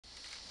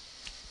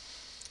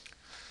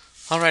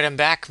Alright, I'm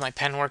back. My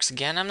pen works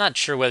again. I'm not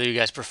sure whether you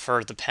guys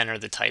prefer the pen or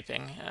the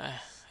typing. I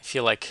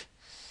feel like,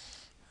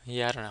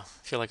 yeah, I don't know.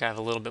 I feel like I have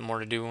a little bit more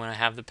to do when I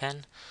have the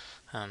pen.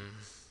 Um,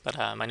 but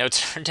my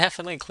notes are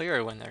definitely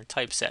clearer when they're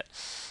typeset.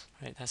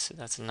 Right,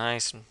 that's a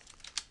nice and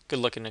good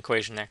looking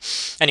equation there.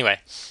 Anyway,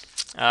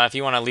 if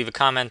you want to leave a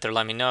comment or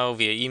let me know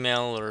via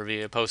email or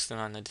via posting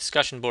on the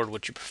discussion board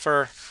what you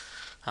prefer,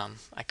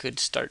 I could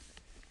start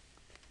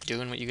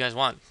doing what you guys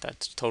want.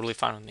 That's totally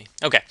fine with me.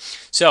 Okay,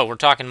 so we're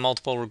talking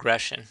multiple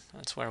regression.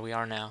 That's where we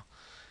are now.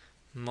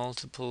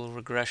 Multiple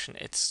regression.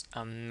 It's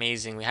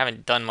amazing. We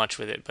haven't done much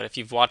with it, but if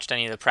you've watched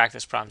any of the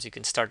practice problems, you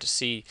can start to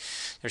see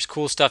there's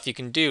cool stuff you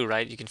can do,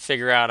 right? You can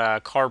figure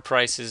out car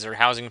prices or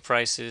housing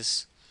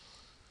prices,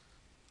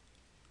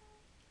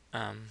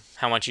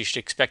 how much you should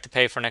expect to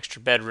pay for an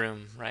extra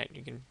bedroom, right?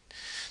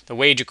 The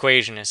wage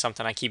equation is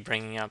something I keep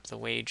bringing up. The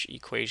wage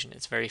equation.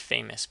 It's very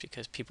famous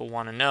because people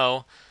want to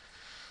know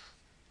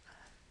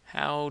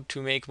how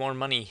to make more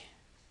money.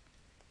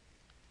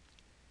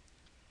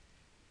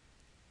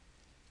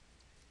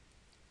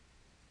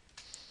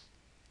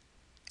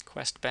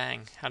 Quest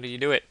bang. How do you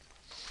do it?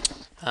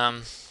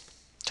 Um,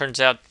 Turns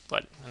out,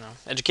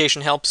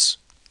 education helps.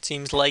 It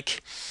seems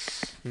like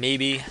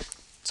maybe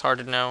it's hard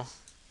to know.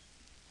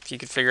 If you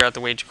could figure out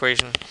the wage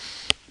equation,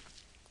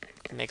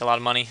 make a lot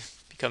of money,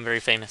 become very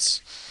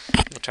famous.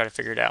 We'll try to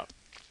figure it out.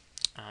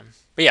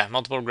 But yeah,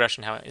 multiple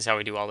regression is how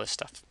we do all this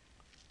stuff.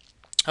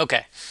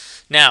 Okay,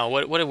 now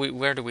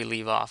where do we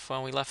leave off?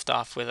 Well, we left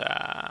off with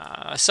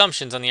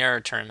assumptions on the error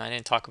term. I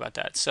didn't talk about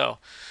that. So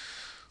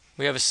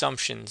we have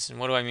assumptions, and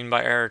what do I mean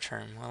by error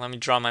term? Well, let me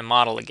draw my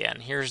model again.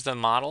 Here's the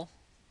model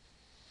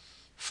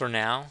for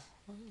now.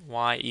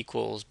 Y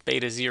equals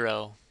beta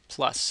 0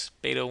 plus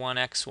beta 1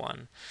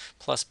 x1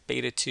 plus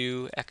beta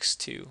 2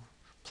 x2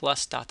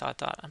 plus dot dot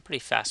dot. I'm pretty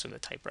fast with a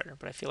typewriter,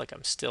 but I feel like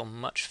I'm still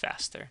much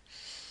faster.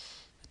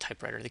 The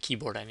typewriter, the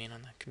keyboard, I mean,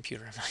 on the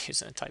computer. I'm not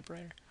using a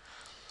typewriter.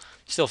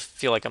 Still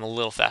feel like I'm a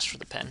little faster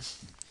with the pen.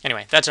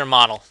 Anyway, that's our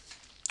model.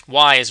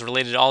 Y is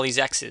related to all these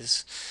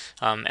x's,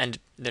 and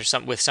there's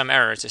some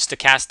error. It's a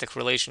stochastic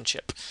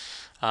relationship,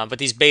 but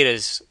these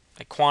betas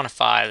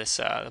quantify this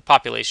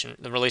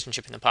the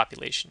relationship in the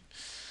population.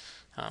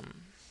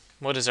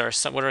 What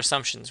are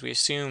assumptions? We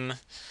assume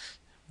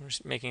we're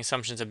making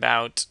assumptions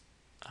about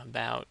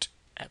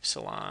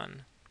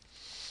epsilon.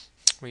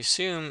 We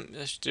assume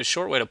the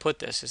short way to put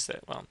this is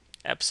that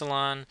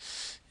epsilon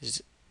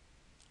is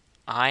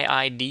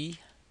IID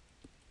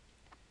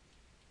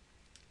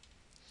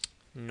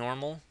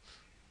normal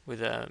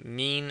with a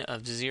mean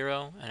of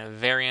 0 and a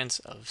variance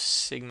of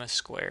sigma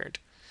squared.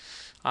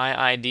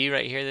 IID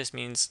right here, this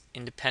means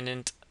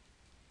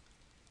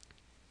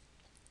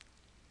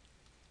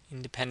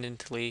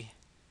independently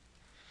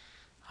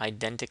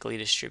identically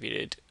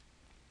distributed.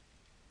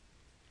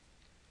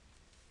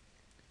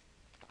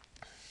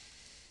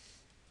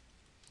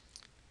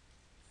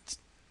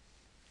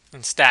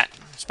 In stat,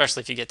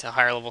 especially if you get to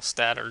higher level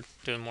stat or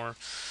doing more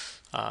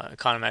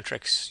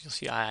econometrics, you'll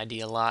see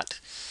IID a lot.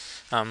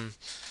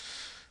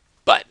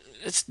 But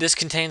this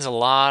contains a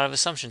lot of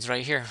assumptions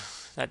right here.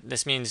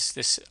 This means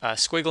this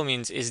squiggle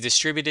means is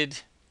distributed.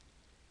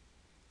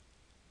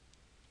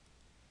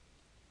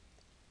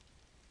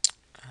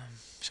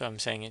 So I'm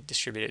saying it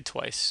distributed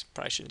twice.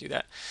 Probably shouldn't do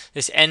that.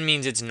 This n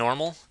means it's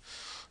normal.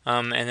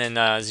 And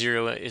then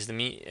 0 is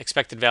the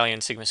expected value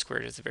and sigma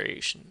squared is the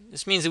variation.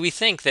 This means that we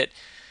think that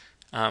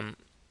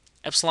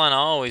epsilon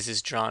always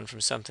is drawn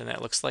from something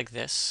that looks like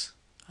this.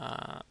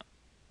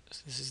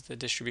 So this is the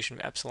distribution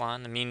of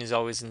epsilon. The mean is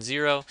always in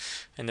 0,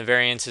 and the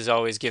variance is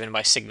always given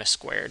by sigma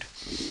squared,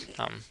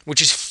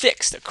 which is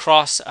fixed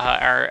across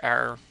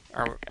our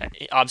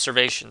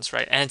observations,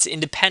 right? And it's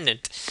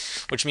independent,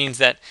 which means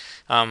that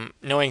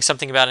knowing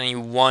something about any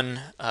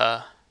one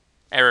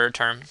error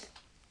term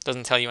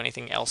doesn't tell you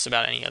anything else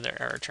about any other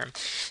error term.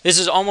 This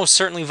is almost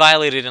certainly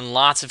violated in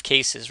lots of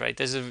cases, right?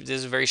 This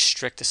is a very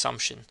strict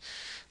assumption.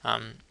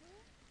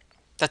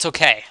 That's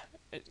okay.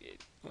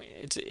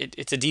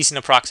 It's a decent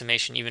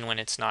approximation, even when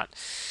it's not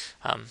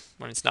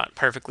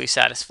perfectly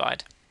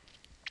satisfied.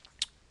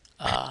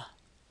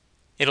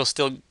 It'll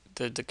still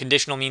the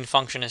conditional mean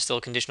function is still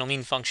a conditional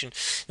mean function.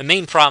 The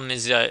main problem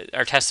is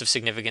our test of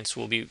significance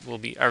will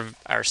be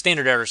our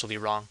standard errors will be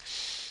wrong.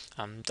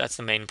 That's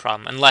the main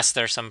problem, unless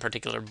there's some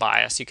particular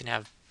bias. You can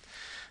have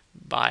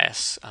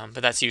bias,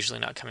 but that's usually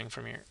not coming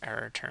from your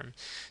error term.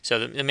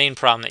 So the main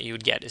problem that you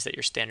would get is that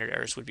your standard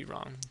errors would be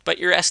wrong, but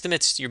your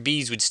estimates, your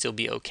B's would still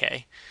be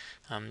okay.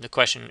 The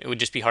question, it would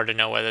just be hard to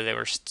know whether they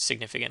were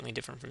significantly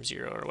different from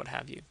 0 or what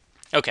have you.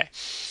 Okay,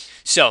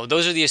 so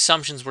those are the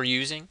assumptions we're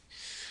using.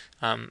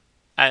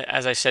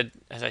 As I said,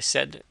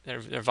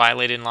 they're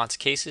violated in lots of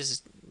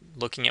cases.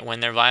 Looking at when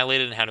they're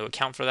violated and how to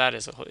account for that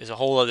is a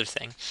whole other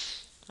thing.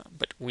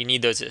 But we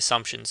need those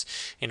assumptions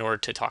in order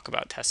to talk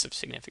about tests of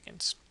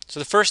significance. So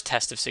the first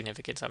test of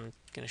significance I'm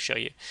going to show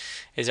you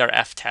is our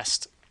F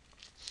test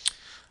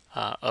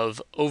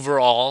of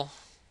overall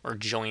or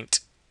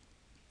joint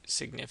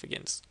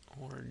significance.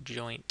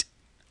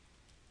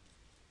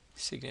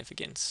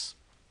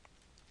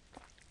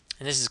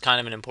 And this is kind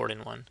of an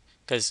important one.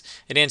 because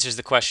it answers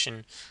the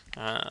question.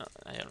 I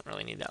don't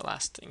really need that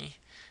last thingy.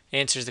 It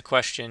answers the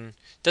question: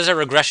 does our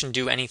regression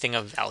do anything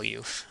of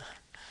value?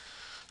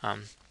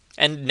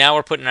 And now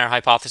we're putting our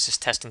hypothesis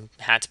testing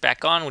hats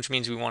back on, which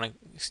means we want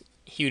to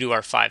hew to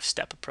our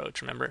 5-step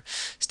approach. Remember,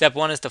 step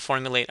 1 is to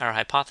formulate our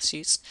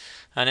hypotheses,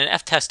 and an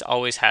f-test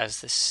always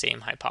has the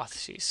same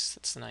hypotheses.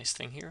 That's the nice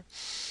thing here.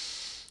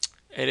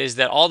 It is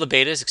that all the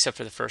betas except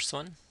for the first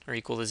one are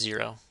equal to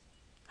 0,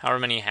 however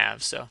many you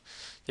have. So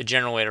the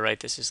general way to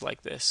write this is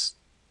like this: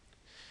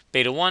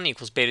 beta 1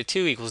 equals beta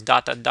 2 equals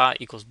dot dot dot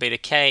equals beta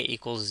k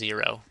equals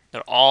 0.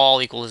 They're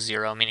all equal to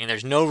 0, meaning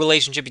there's no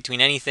relationship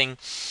between anything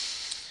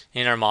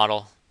in our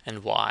model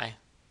and y.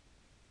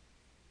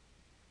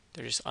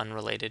 They're just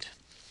unrelated.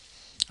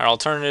 Our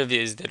alternative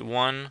is that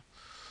one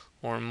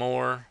or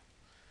more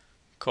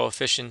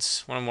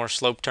coefficients, one or more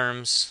slope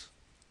terms,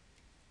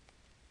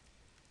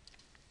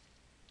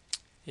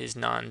 is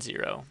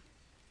non-zero.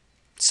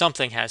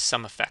 Something has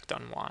some effect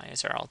on y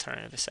is our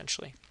alternative,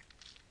 essentially.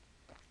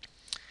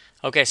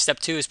 Okay, step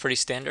 2 is pretty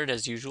standard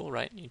as usual,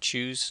 right? You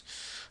choose,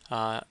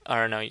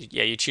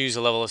 you choose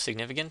a level of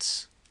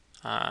significance.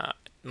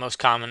 Most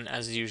common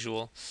as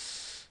usual,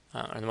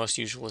 or the most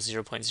usual is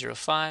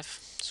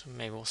 0.05, so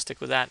maybe we'll stick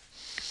with that.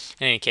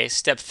 In any case,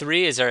 step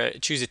 3 is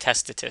choose a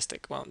test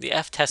statistic. Well, the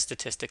f test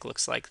statistic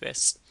looks like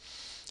this: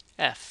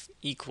 f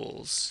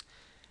equals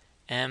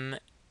MSR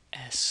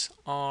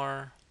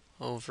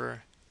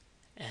over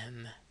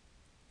MSE.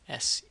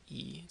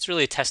 It's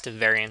really a test of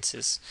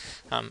variances,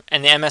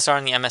 and the MSR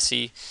and the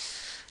MSE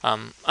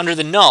under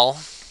the null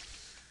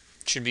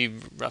should be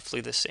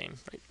roughly the same,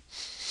 right?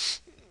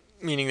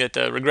 Meaning that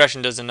the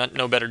regression does a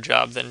no better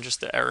job than just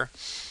the error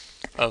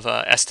of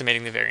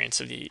estimating the variance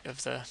of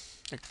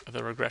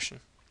the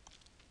regression.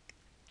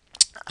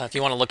 If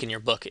you want to look in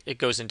your book, it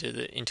goes into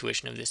the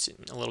intuition of this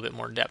in a little bit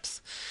more depth.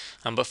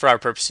 But for our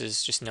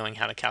purposes, just knowing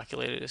how to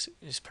calculate it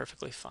is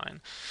perfectly fine.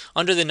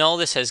 Under the null,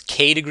 this has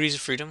k degrees of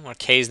freedom, where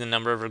k is the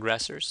number of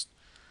regressors,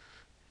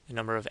 the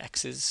number of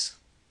x's,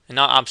 and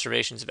not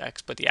observations of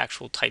x, but the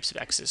actual types of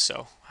x's,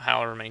 so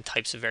however many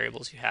types of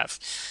variables you have.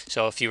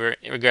 So if you were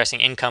regressing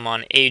income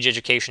on age,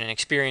 education, and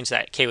experience,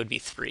 that k would be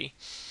 3.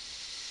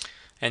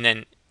 And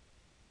then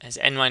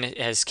it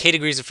has k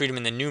degrees of freedom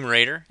in the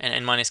numerator and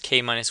n minus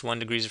k minus 1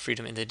 degrees of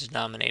freedom in the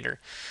denominator.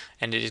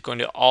 And it is going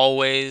to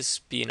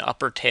always be an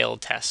upper tail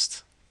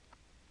test.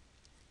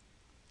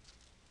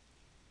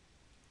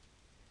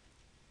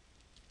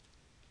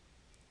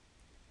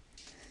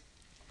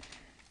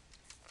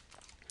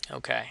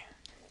 Okay.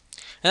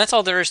 And that's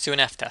all there is to an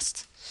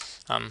f-test.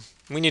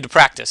 We need to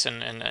practice,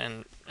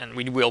 and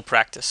we will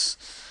practice.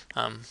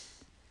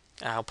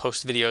 I'll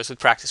post videos with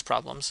practice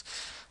problems.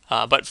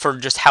 But for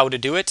just how to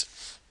do it,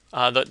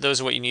 those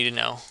are what you need to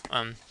know.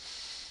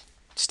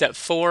 Step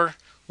 4,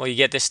 well, you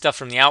get this stuff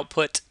from the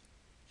output.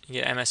 You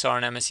get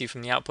MSR and MSE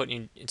from the output,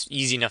 and it's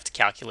easy enough to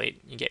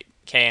calculate. You get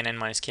k and n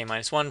minus k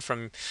minus 1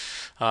 from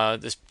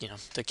this.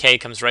 The k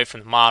comes right from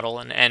the model,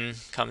 and n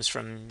comes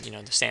from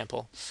the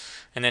sample.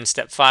 And then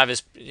step 5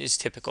 is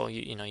typical.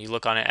 You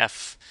look on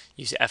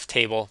use f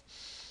table.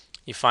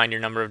 You find your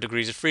number of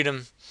degrees of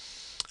freedom,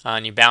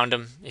 and you bound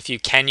them. If you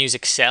can use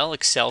Excel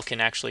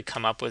can actually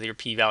come up with your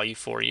p-value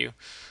for you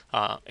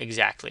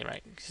exactly,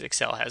 right? Because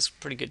Excel has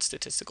pretty good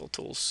statistical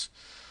tools,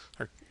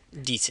 or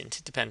decent.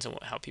 It depends on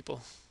what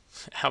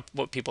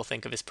people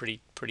think of as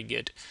pretty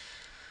good.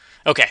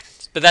 Okay,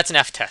 but that's an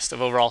f-test of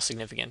overall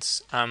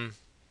significance.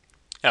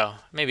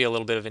 Maybe a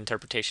little bit of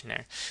interpretation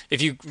there.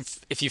 If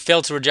you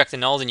fail to reject the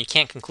null, then you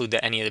can't conclude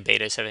that any of the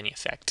betas have any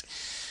effect.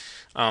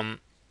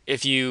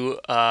 If you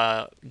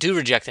do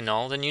reject the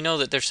null, then you know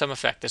that there's some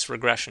effect. This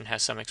regression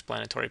has some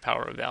explanatory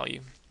power of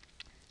value.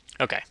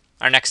 Okay,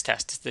 our next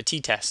test is the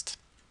t-test.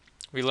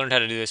 We learned how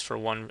to do this for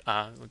one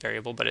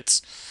variable, but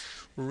it's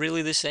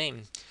really the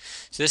same.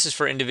 So this is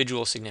for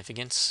individual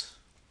significance.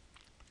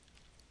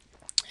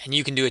 And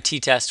you can do a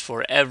t-test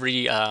for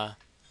every...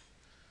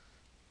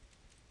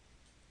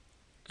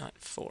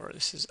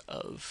 this is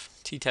of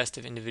t-test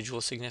of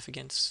individual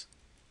significance.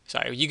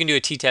 Sorry, you can do a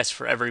t-test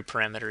for every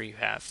parameter you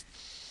have.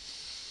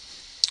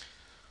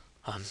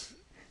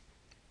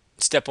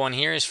 Step 1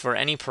 here is for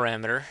any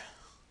parameter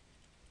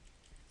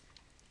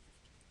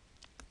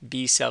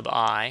b sub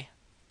I,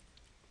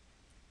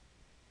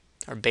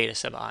 or beta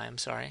sub I, I'm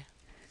sorry.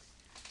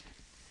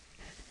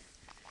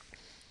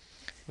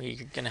 We're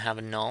going to have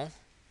a null.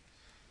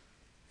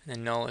 And the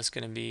null is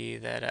going to be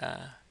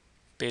that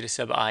beta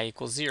sub I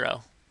equals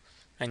 0.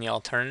 And the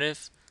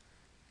alternative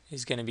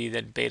is going to be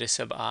that beta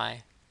sub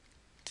I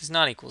does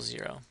not equal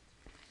 0.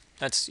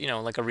 That's,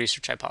 like a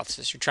research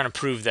hypothesis. You're trying to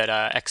prove that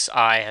xi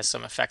has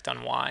some effect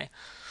on y.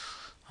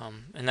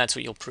 And that's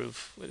what you'll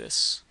prove with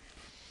this.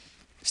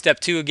 Step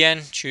 2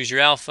 again, choose your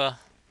alpha.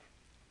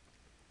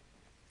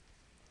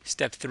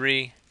 Step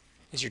 3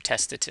 is your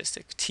test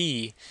statistic.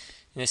 T,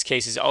 in this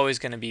case, is always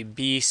going to be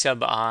b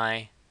sub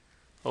I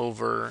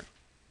over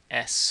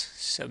s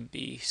sub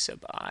b sub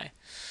I.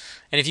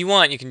 And if you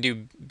want, you can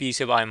do b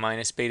sub I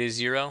minus beta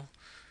 0.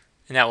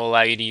 And that will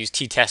allow you to use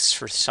t-tests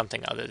for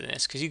something other than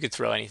this, because you could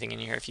throw anything in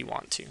here if you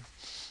want to.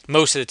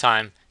 most of the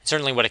time,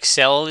 certainly what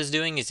Excel is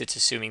doing is it's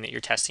assuming that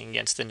you're testing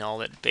against the null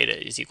that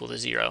beta is equal to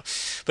 0.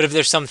 But if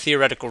there's some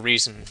theoretical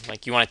reason,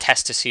 like you want to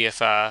test to see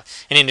if an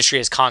industry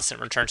has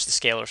constant returns to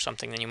scale or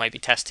something, then you might be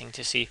testing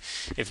to see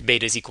if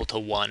beta is equal to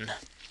 1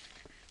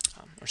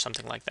 or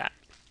something like that.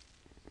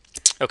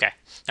 Okay,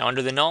 now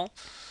under the null,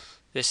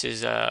 this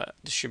is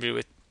distributed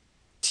with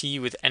t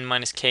with n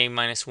minus k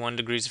minus 1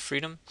 degrees of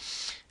freedom.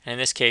 And in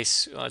this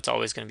case, well, it's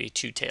always going to be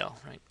two-tail,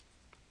 right?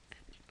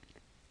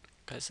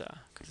 Because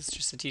it's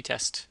just a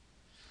t-test.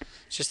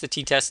 It's just a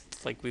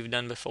t-test like we've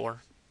done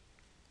before.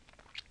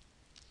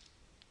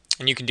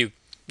 And you can do,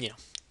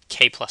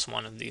 k plus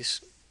 1 of these.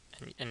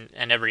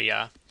 And every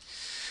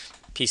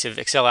piece of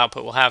Excel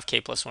output will have k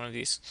plus 1 of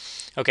these.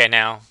 Okay,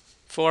 now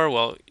for,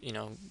 well,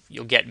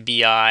 you'll get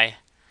bi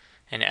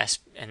and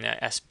the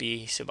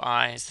sb sub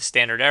I is the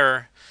standard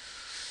error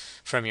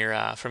from your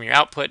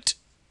output.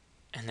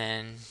 And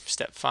then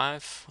step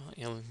 5,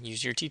 you'll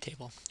use your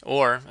t-table.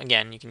 Or,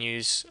 again, you can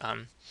use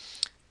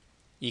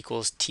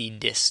equals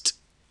t-dist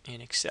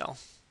in Excel.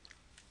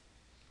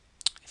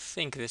 I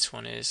think this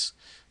one is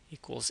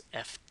equals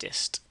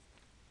f-dist.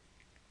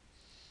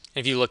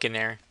 If you look in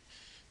there,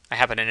 I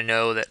happen to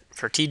know that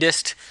for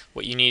t-dist,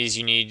 what you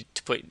need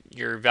to put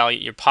your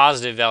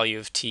positive value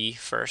of t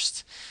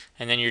first,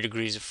 and then your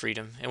degrees of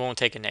freedom. It won't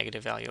take a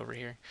negative value over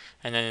here.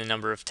 And then the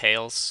number of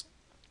tails.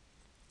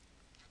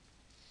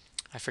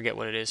 I forget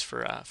what it is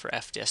for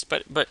fdist,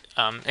 but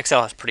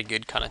Excel has pretty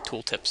good kind of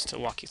tooltips to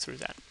walk you through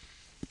that.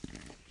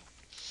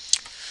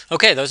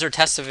 Okay, those are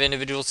tests of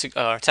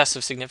tests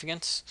of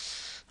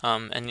significance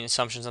and the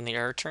assumptions on the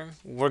error term.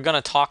 We're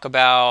going to talk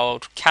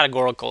about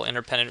categorical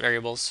independent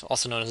variables,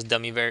 also known as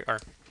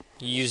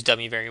use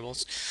dummy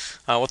variables.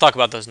 We'll talk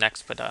about those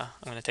next, but I'm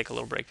going to take a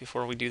little break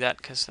before we do that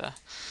because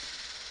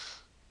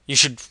you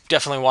should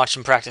definitely watch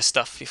and practice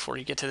stuff before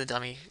you get to the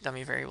dummy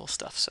variable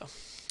stuff.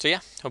 So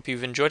yeah, hope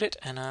you've enjoyed it,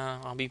 and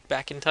I'll be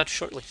back in touch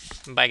shortly.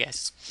 Bye,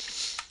 guys.